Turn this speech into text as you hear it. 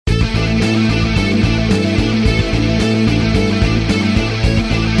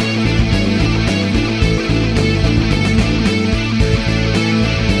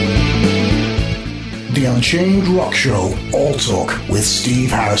Unchained Rock Show All Talk with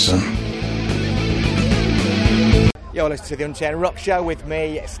Steve Harrison. You're listening to the Unchained Rock Show with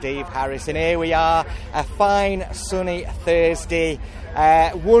me, Steve Harrison. Here we are, a fine sunny Thursday.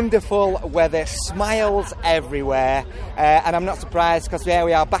 Wonderful weather, smiles everywhere, and I'm not surprised because here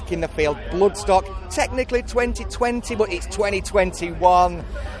we are back in the field. Bloodstock, technically 2020, but it's 2021,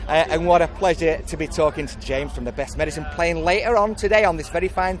 and what a pleasure to be talking to James from The Best Medicine, playing later on today on this very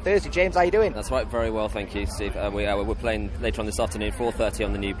fine Thursday. James, how are you doing? That's right, very well, thank you, Steve. We're playing later on this afternoon, 4:30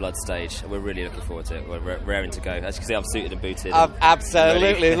 on the new Blood stage. We're really looking forward to it. We're raring to go. As you can see, I'm suited and booted.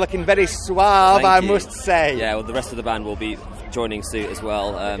 Absolutely, looking very suave, I must say. Yeah, well, the rest of the band will be joining suit as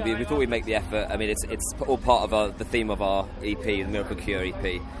well. We thought we'd make the effort. I mean, it's all part of the theme of our EP, the Miracle Cure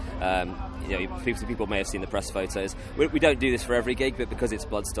EP. People may have seen the press photos. We don't do this for every gig, but because it's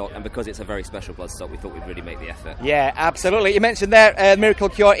Bloodstock and because it's a very special Bloodstock, we thought we'd really make the effort. Yeah, absolutely. You mentioned there Miracle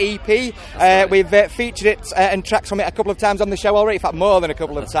Cure EP. Right. We've featured it and tracks from it a couple of times on the show already. In fact, more than a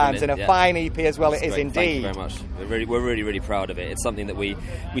couple of times, and a fine EP as well. That's it is great. Indeed. Thank you very much. We're really proud of it. It's something that we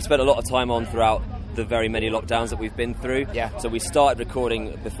spent a lot of time on throughout the very many lockdowns that we've been through. Yeah. So we started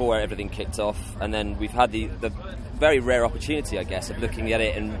recording before everything kicked off, and then we've had the very rare opportunity, I guess, of looking at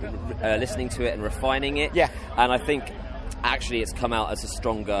it and listening to it and refining it. Yeah. And I think actually it's come out as a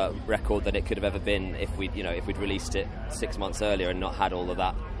stronger record than it could have ever been if we'd released it 6 months earlier and not had all of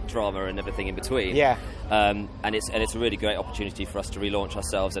that drama and everything in between. Yeah. And it's a really great opportunity for us to relaunch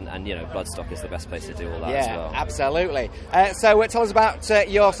ourselves, and Bloodstock is the best place to do all that as well. Yeah, absolutely. So tell us about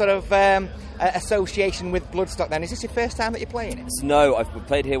your sort of association with Bloodstock then. Is this your first time that you're playing it? No, I've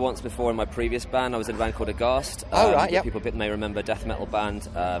played here once before in my previous band. I was in a band called Aghast. Right, yeah. People may remember, death metal band.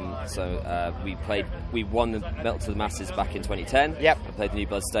 We won the Metal to the Masses back in 2010. Yep. I played the New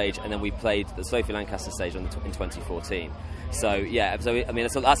Blood stage, and then we played the Sophie Lancaster stage in 2014. So yeah, I mean,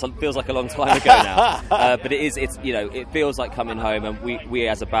 that feels like a long time ago now, but it feels like coming home, and we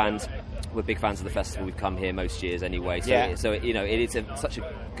as a band, we're big fans of the festival. We've come here most years anyway, so it is such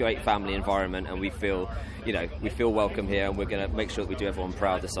a great family environment, and we feel welcome here, and we're going to make sure that we do everyone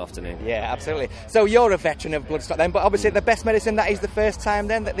proud this afternoon. Yeah, absolutely. So you're a veteran of Bloodstock then, but obviously The Best Medicine, that is the first time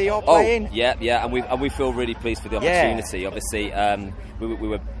then that you're playing. Yeah, and we feel really pleased for the opportunity. Yeah. Obviously,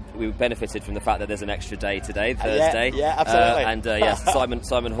 we benefited from the fact that there's an extra day today, Thursday. Yeah, absolutely.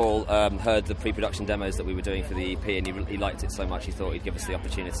 Simon Hall heard the pre-production demos that we were doing for the EP, and he liked it so much he thought he'd give us the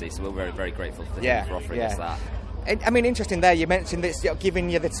opportunity. So we're very, very grateful for him for offering us that. I mean, interesting there, you mentioned this giving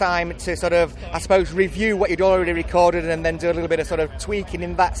you the time to sort of, I suppose, review what you'd already recorded and then do a little bit of sort of tweaking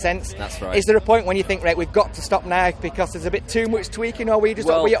in that sense. That's right. Is there a point when you think, right, we've got to stop now because there's a bit too much tweaking, or were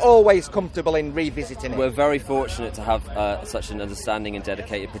you always comfortable in revisiting it? We're very fortunate to have such an understanding and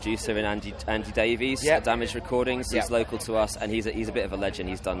dedicated producer in Andy Davies at Damage Recordings, who's local to us, and he's a bit of a legend.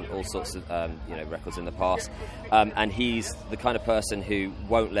 He's done all sorts of records in the past, and he's the kind of person who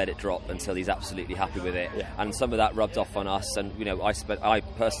won't let it drop until he's absolutely happy with it. Yeah. And some of that rubbed off on us, and I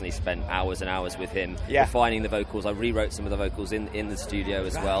personally spent hours and hours with him refining the vocals. I rewrote some of the vocals in the studio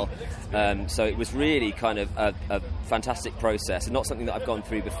as well, so it was really kind of a fantastic process, and not something that I've gone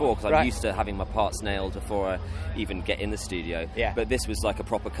through before, because I'm used to having my parts nailed before I even get in the studio. But this was like a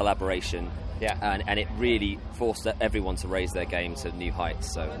proper collaboration. And it really forced everyone to raise their game to new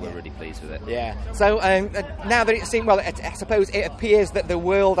heights, so we're really pleased with it. Yeah. So now that it seems, I suppose it appears that the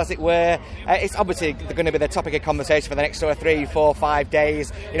world, as it were, it's obviously going to be the topic of conversation for the next sort of 3, 4, 5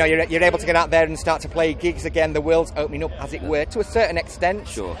 days. You're able to get out there and start to play gigs again. The world's opening up, as it were, to a certain extent.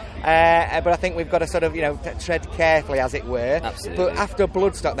 Sure. But I think we've got to sort of, tread carefully, as it were. Absolutely. But after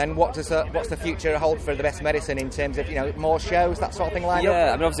Bloodstock, then what's the future hold for The Best Medicine in terms of, more shows, that sort of thing lined up? Yeah,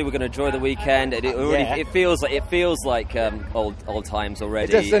 I mean, obviously we're going to enjoy the weekend. It feels like old times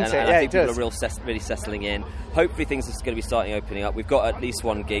already. It does, doesn't it? I think people are really settling in. Hopefully things are going to be starting opening up. We've got at least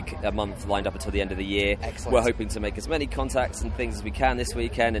one gig a month lined up until the end of the year. Excellent. We're hoping to make as many contacts and things as we can this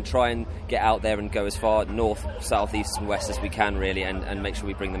weekend, and try and get out there and go as far north, south, east and west as we can, really, and make sure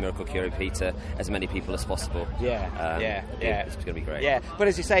we bring the Miracle Cure EP to as many people as possible. It's going to be great. Yeah, but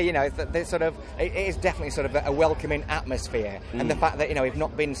as you say, it is definitely sort of a welcoming atmosphere, and the fact that we've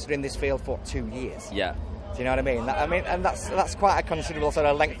not been in this field for 2 years. Yeah. Do you know what I mean? And that's quite a considerable sort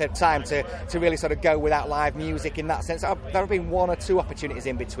of length of time to really sort of go without live music in that sense. There have been 1 or 2 opportunities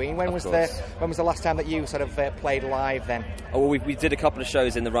in between. When was the last time that you sort of played live then? Oh, well, we did a couple of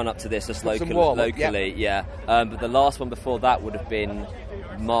shows in the run up to this, just locally. But the last one before that would have been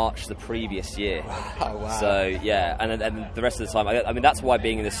March the previous year. Oh, wow. So yeah, and the rest of the time, I mean, that's why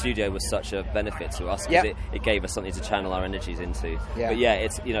being in the studio was such a benefit to us, because it gave us something to channel our energies into. But yeah,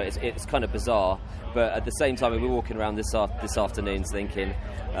 it's kind of bizarre. But at the same time, we were walking around this afternoon thinking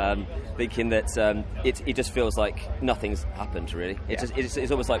that it just feels like nothing's happened, really.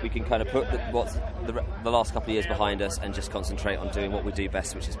 It's almost like we can kind of put the last couple of years behind us and just concentrate on doing what we do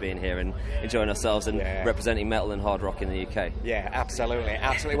best, which is being here and enjoying ourselves and representing metal and hard rock in the UK. Yeah, absolutely.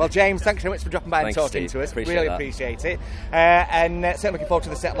 Well, James, thanks very much for dropping by and talking to us. Appreciate really that. Appreciate it. And certainly looking forward to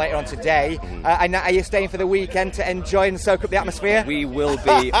the set later on today. And are you staying for the weekend to enjoy and soak up the atmosphere? We will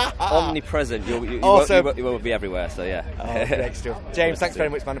be omnipresent. You will be everywhere, so yeah. Oh, great stuff. James, thanks very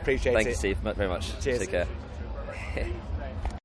much, man. Appreciate it. Thank you, Steve, very much. Cheers. Take care.